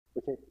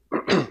Okay,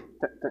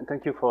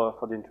 thank you for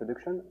the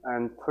introduction.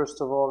 And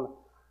first of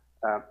all,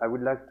 I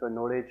would like to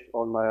acknowledge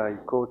all my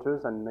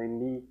co-authors and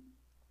mainly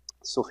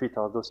Sophie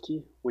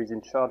Tardowski, who is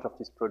in charge of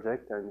this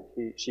project, and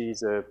she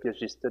is a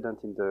PhD student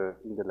in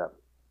the lab.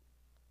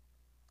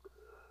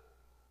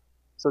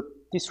 So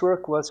this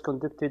work was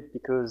conducted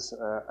because,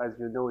 as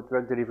you know,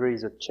 drug delivery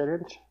is a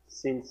challenge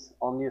since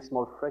only a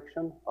small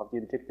fraction of the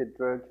injected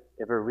drug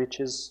ever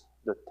reaches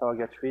the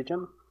target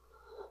region,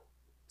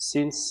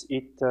 since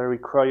it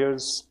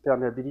requires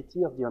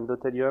permeability of the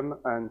endothelium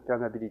and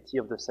permeability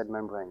of the cell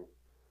membrane.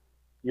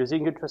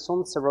 Using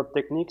ultrasound, several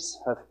techniques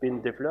have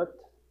been developed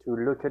to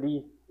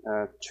locally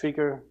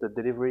trigger the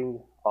delivering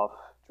of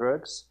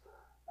drugs,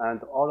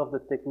 and all of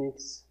the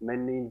techniques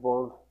mainly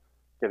involve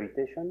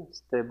cavitation,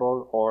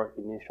 stable or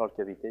initial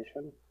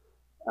cavitation,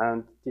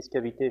 and this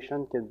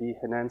cavitation can be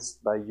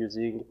enhanced by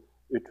using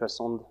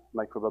ultrasound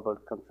microbubble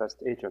contrast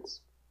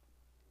agents.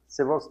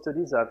 Several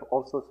studies have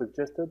also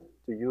suggested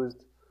to use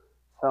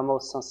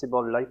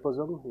thermosensible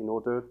liposome in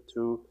order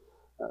to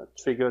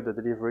trigger the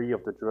delivery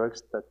of the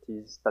drugs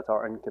that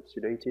are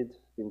encapsulated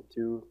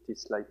into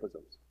these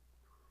liposomes.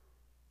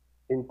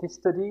 In this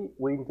study,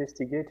 we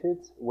investigated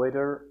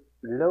whether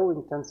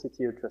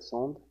low-intensity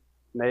ultrasound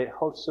may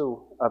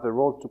also have a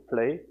role to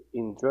play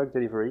in drug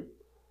delivery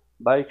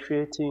by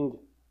creating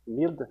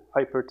mild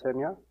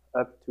hyperthermia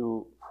up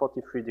to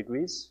 43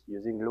 degrees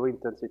using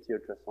low-intensity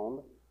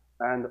ultrasound,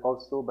 and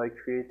also by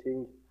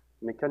creating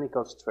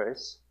mechanical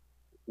stress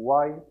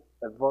while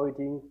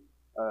avoiding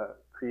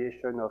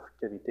creation of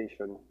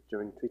cavitation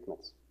during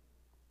treatments.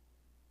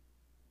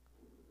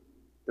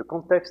 The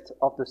context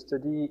of the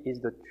study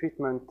is the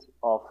treatment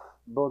of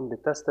bone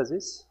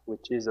metastasis,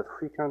 which is a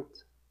frequent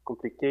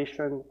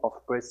complication of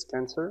breast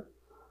cancer.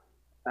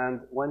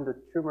 And when the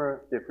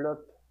tumor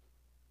develops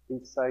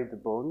inside the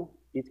bone,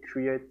 it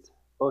creates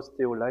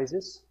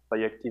osteolysis by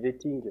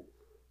activating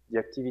the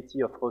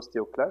activity of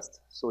osteoclasts.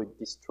 So it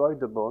destroys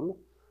the bone,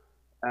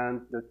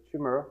 and the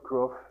tumor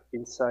grows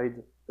inside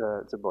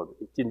the bone.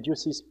 It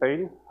induces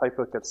pain,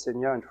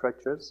 hypercalcemia, and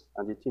fractures,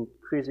 and it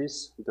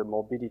increases the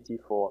morbidity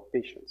for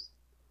patients.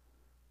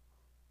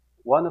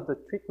 One of the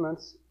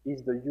treatments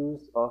is the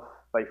use of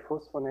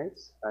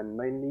biphosphonates, and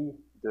mainly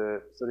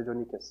the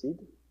zoledronic acid.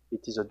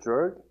 It is a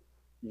drug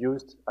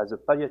used as a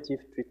palliative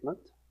treatment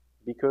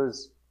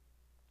because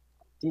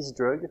this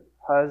drug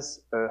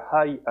has a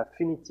high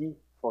affinity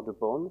for the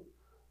bone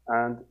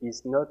and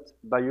is not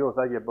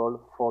bioavailable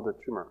for the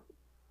tumor.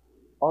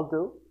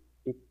 Although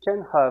it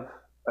can have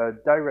a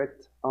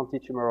direct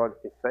antitumoral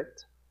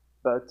effect,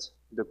 but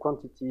the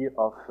quantity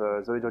of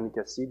zoledronic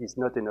acid is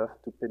not enough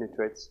to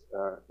penetrate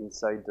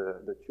inside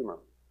the tumor.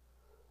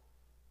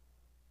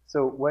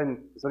 So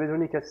when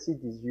zoledronic acid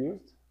is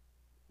used,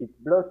 it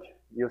blocks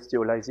the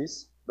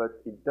osteolysis, but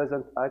it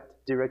doesn't act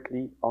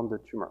directly on the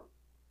tumor.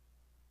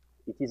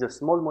 It is a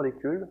small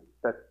molecule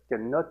that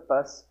cannot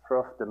pass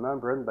through the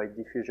membrane by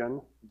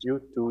diffusion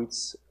due to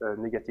its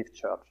negative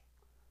charge.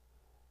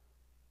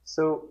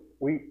 So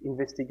we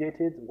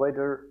investigated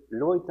whether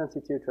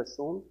low-intensity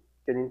ultrasound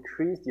can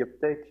increase the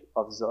uptake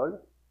of ZOL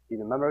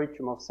in a mammary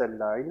tumor cell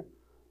line,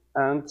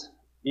 and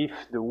if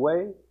the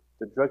way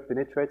the drug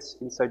penetrates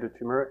inside the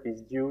tumor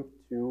is due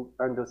to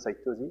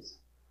endocytosis.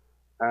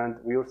 And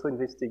we also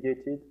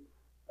investigated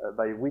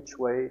by which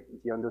way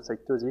the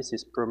endocytosis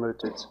is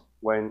promoted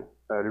when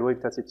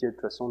low-intensity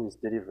ultrasound is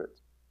delivered.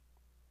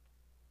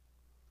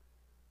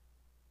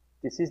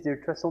 This is the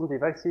ultrasound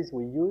devices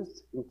we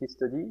used in this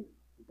study.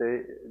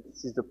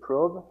 This is the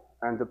probe,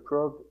 and the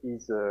probe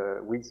is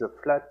with a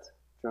flat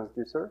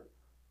transducer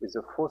with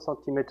a 4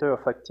 centimeter of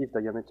active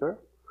diameter.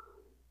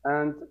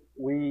 And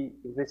we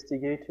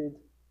investigated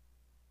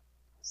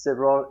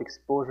several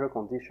exposure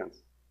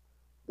conditions.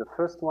 The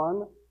first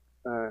one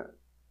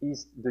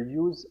is the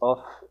use of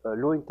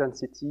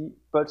low-intensity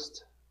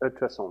pulsed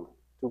ultrasound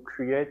to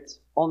create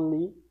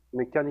only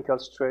mechanical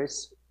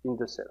stress in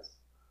the cells.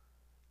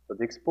 So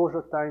the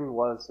exposure time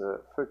was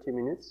 30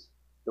 minutes.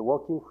 The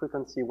working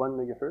frequency 1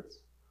 megahertz.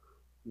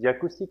 The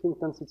acoustic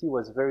intensity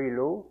was very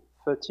low,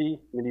 30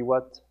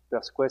 milliwatt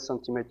per square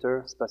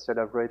centimeter spatial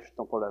average,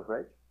 temporal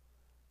average.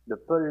 The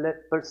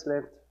pulse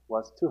length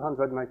was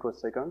 200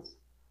 microseconds,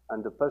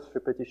 and the pulse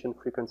repetition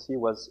frequency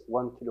was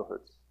 1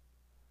 kilohertz.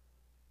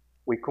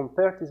 We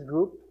compared this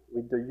group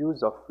with the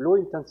use of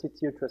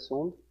low-intensity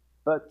ultrasound,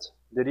 but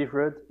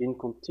delivered in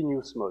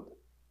continuous mode.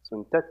 So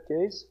in that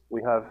case,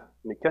 we have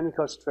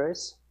mechanical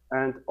stress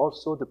and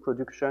also the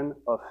production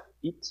of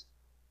heat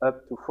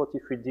up to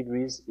 43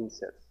 degrees in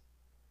cells.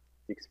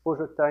 The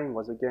exposure time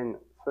was again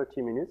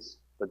 30 minutes,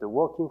 but the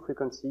working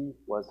frequency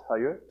was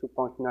higher,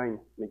 2.9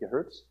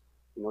 megahertz,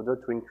 in order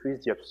to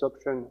increase the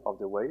absorption of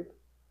the wave.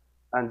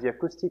 And the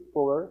acoustic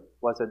power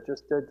was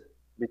adjusted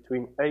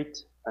between 8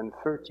 and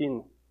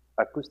 13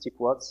 acoustic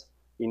watts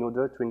in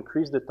order to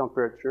increase the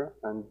temperature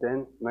and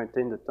then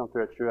maintain the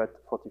temperature at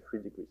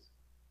 43 degrees.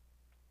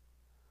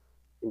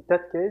 In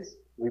that case,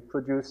 we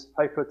produce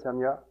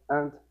hyperthermia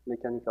and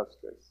mechanical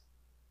stress.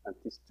 And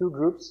these two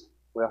groups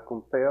were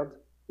compared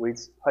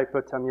with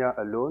hyperthermia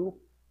alone,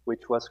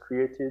 which was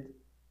created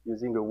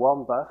using a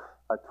warm bath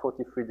at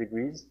 43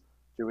 degrees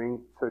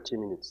during 30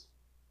 minutes.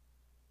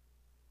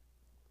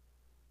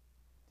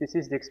 This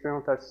is the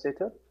experimental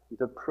setup.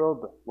 The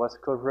probe was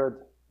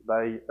covered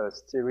by a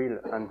sterile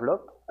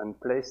envelope and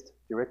placed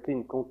directly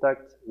in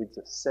contact with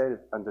the cell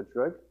and the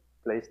drug,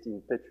 placed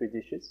in Petri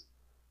dishes.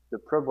 The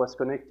probe was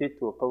connected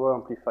to a power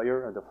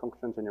amplifier and a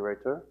function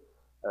generator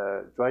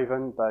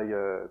driven by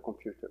a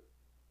computer.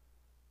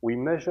 We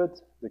measured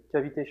the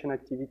cavitation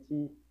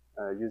activity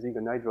using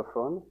an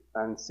hydrophone,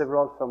 and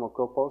several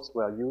thermocouples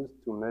were used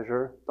to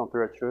measure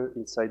temperature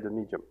inside the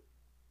medium.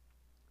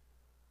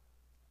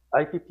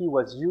 IPP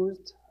was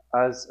used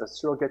as a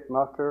surrogate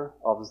marker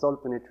of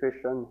ZOL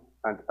penetration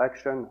and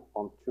action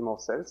on tumor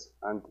cells,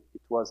 and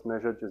it was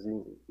measured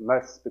using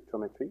mass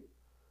spectrometry.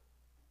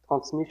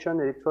 Transmission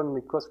electron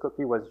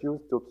microscopy was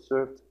used to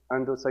observe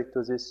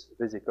endocytosis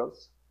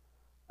vesicles,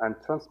 and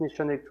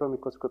transmission electron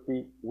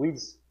microscopy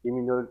with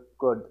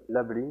immunocode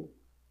labeling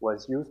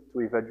was used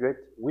to evaluate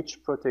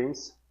which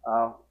proteins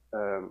are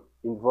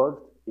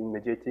involved in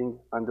mediating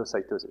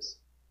endocytosis.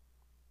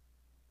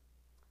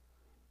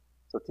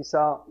 So these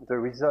are the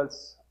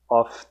results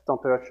of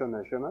temperature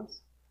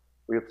measurements.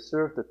 We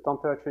observed the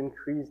temperature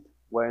increased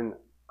when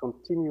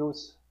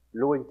continuous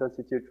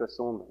low-intensity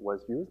ultrasound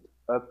was used,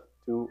 up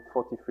to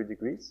 43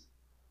 degrees.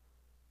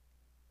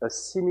 A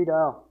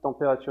similar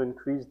temperature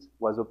increase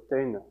was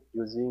obtained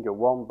using a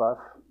warm bath,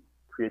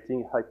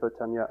 creating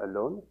hypothermia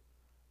alone,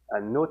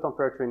 and no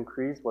temperature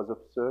increase was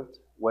observed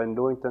when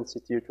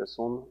low-intensity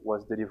ultrasound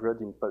was delivered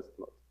in pulse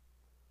mode.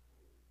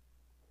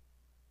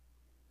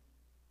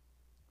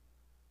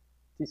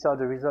 These are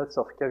the results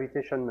of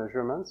cavitation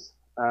measurements,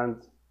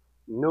 and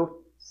no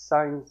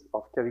signs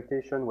of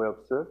cavitation were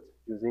observed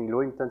using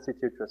low-intensity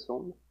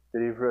ultrasound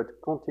delivered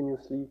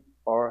continuously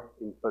or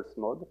in pulse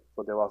mode,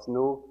 so there was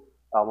no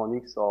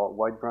harmonics or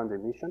wideband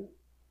emission,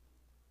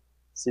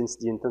 since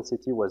the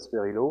intensity was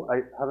very low.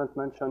 I haven't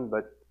mentioned,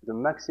 but the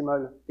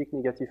maximal peak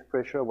negative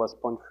pressure was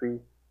 0.3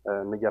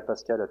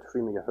 megapascal at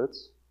 3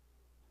 megahertz.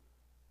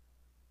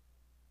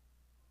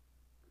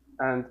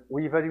 And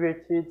we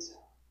evaluated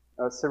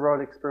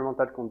several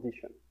experimental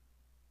conditions.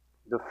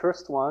 The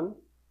first one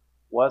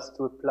was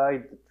to apply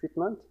the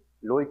treatment,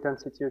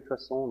 low-intensity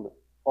ultrasound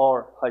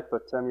or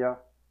hypothermia,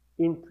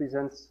 in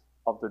presence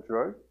of the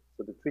drug.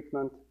 So the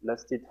treatment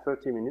lasted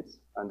 30 minutes,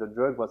 and the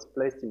drug was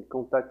placed in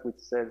contact with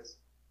cells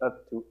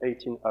up to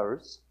 18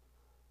 hours.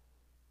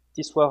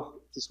 This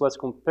was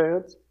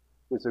compared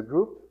with a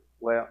group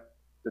where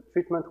the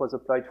treatment was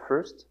applied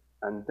first,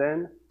 and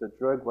then the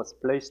drug was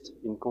placed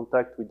in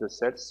contact with the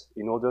cells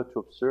in order to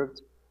observe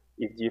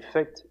if the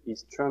effect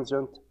is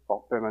transient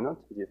or permanent,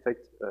 the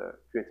effect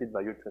created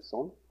by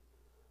ultrasound.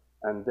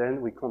 And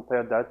then we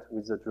compare that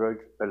with the drug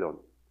alone.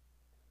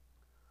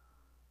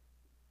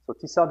 So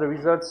these are the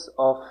results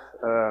of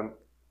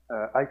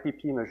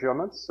IPP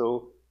measurements.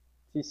 So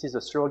this is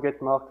a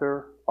surrogate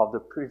marker of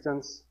the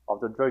presence of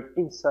the drug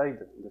inside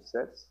the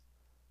cells.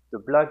 The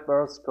black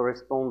bars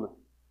correspond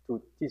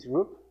to this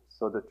group.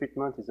 So the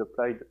treatment is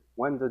applied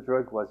when the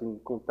drug was in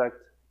contact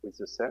with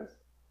the cells.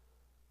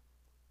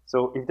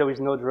 So if there is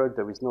no drug,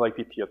 there is no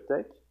IPP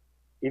uptake.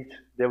 If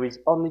there is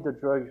only the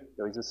drug,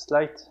 there is a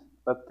slight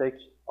uptake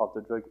of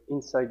the drug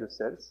inside the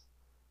cells.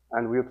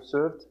 And we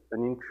observed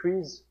an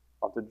increase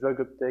of the drug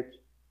uptake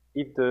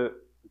if the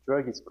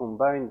drug is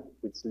combined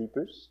with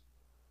lipus,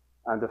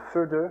 and a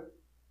further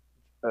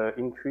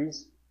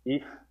increase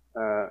if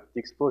the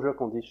exposure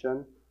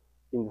condition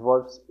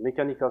involves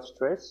mechanical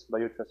stress by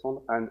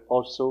ultrasound and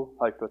also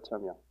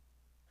hypothermia.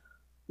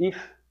 If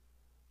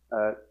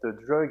the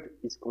drug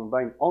is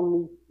combined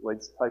only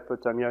with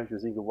hypothermia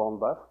using a warm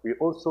bath, we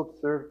also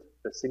observed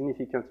a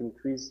significant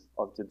increase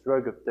of the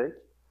drug uptake,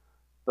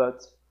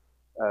 but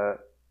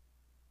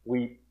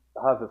we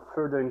have a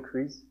further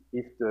increase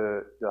if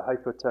the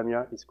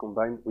hypothermia is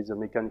combined with the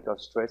mechanical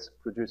stress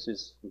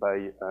produced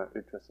by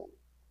ultrasound.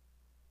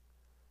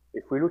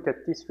 If we look at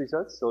these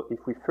results, so if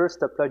we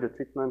first apply the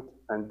treatment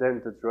and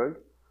then the drug,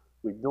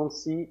 we don't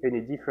see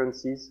any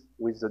differences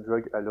with the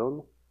drug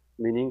alone,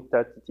 meaning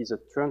that it is a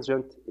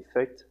transient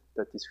effect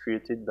that is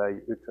created by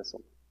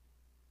ultrasound.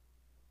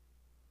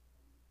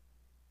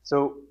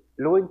 So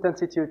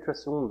low-intensity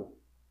ultrasound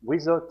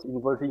without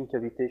involving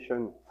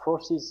cavitation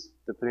forces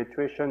the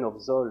penetration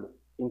of ZOL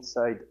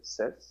inside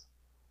cells.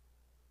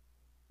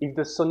 If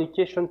the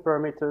sonication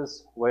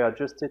parameters were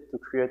adjusted to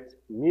create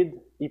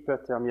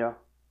mid-hyperthermia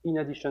in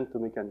addition to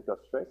mechanical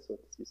stress, so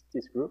this is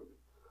this group,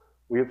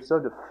 we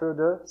observed a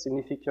further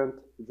significant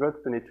drug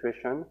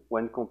penetration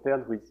when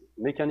compared with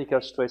mechanical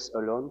stress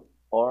alone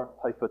or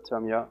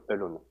hypothermia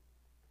alone.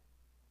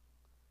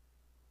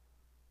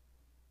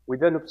 We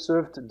then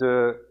observed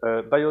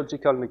the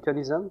biological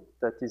mechanism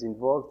that is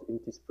involved in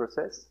this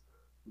process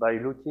by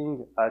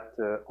looking at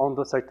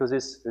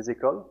endocytosis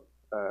vesicle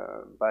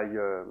by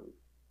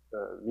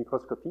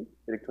microscopy,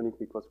 electronic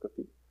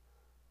microscopy.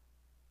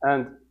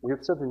 And we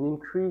observed an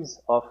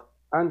increase of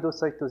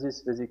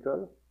endocytosis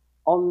vesicle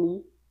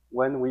only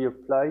when we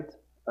applied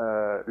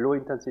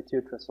low-intensity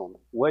ultrasound,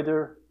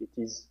 whether it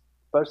is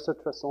pulse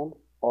ultrasound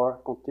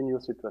or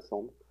continuous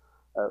ultrasound.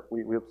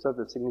 we observed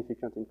a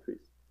significant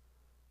increase.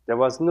 There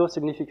was no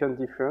significant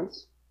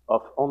difference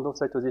of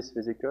endocytosis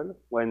vesicle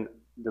when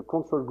the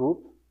control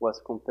group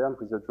was compared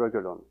with the drug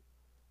alone.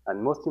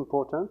 And most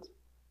important,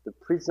 the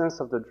presence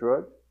of the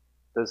drug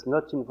does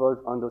not involve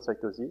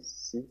endocytosis,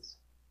 since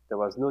there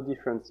was no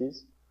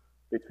differences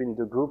between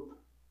the group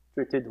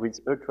treated with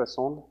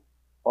ultrasound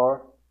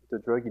or the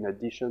drug in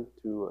addition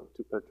to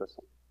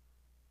ultrasound.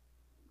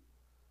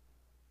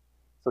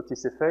 So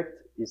this effect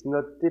is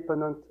not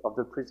dependent of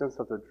the presence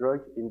of the drug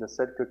in the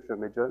cell culture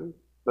medium,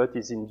 but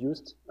is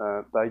induced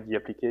by the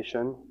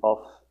application of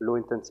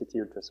low-intensity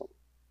ultrasound.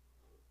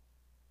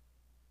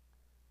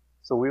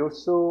 So we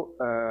also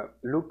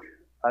look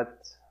at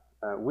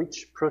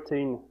which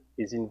protein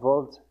is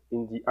involved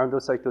in the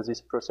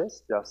endocytosis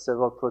process. There are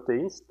several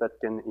proteins that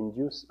can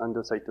induce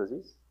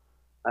endocytosis.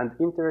 And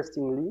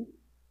interestingly,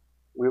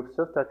 we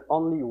observed that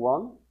only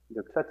one,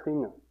 the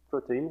Clathrin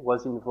protein,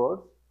 was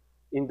involved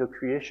in the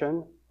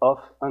creation of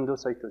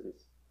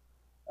endocytosis.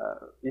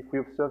 If we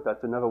observe that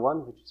another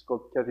one, which is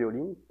called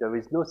caveolin, there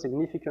is no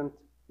significant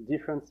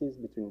differences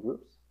between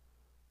groups,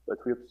 but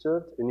we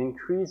observed an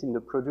increase in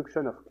the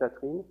production of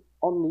Clathrin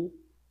only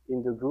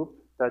in the group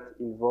that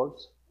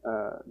involves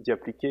the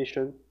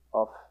application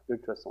of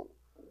ultrasound.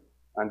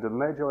 And the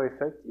major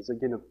effect is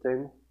again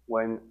obtained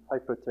when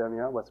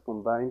hyperthermia was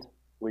combined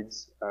with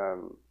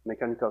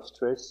mechanical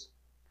stress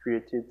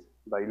created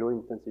by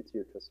low-intensity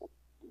ultrasound.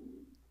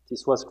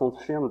 This was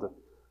confirmed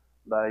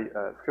by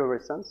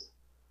fluorescence,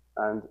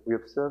 and we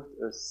observed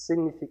a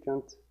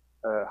significant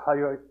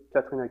higher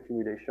Clathrin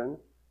accumulation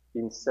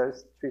in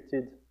cells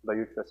treated by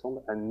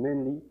ultrasound, and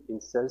mainly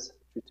in cells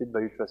treated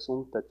by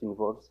ultrasound that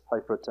involves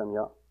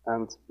hyperthermia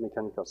and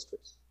mechanical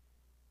stress.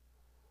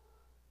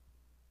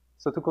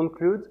 So to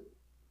conclude,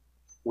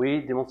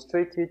 we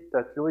demonstrated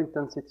that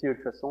low-intensity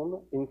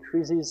ultrasound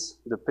increases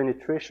the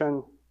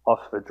penetration of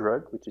a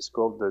drug, which is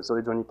called the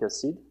zoledronic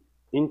acid,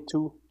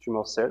 into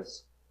tumor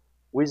cells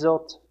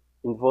without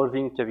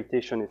involving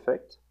cavitation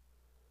effect.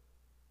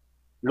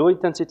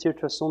 Low-intensity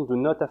ultrasound do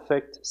not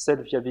affect cell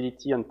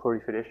viability and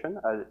proliferation.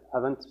 I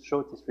haven't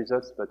showed these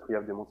results, but we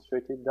have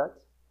demonstrated that.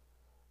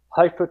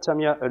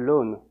 Hyperthermia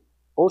alone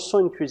also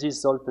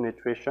increases cell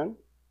penetration,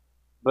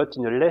 but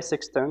in a less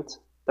extent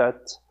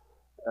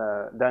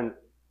than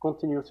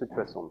continuous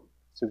ultrasound,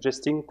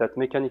 suggesting that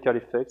mechanical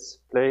effects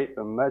play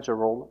a major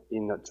role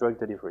in drug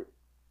delivery.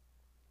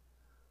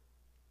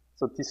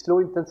 So this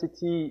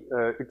low-intensity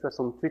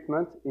ultrasound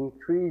treatment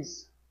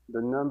increases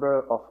the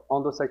number of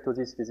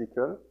endocytosis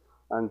vesicles,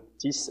 and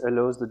this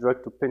allows the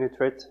drug to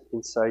penetrate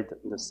inside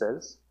the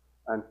cells.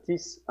 And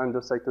this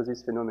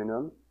endocytosis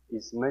phenomenon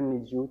is mainly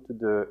due to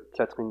the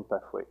Clathrin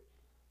pathway.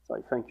 So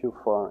I thank you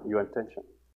for your attention.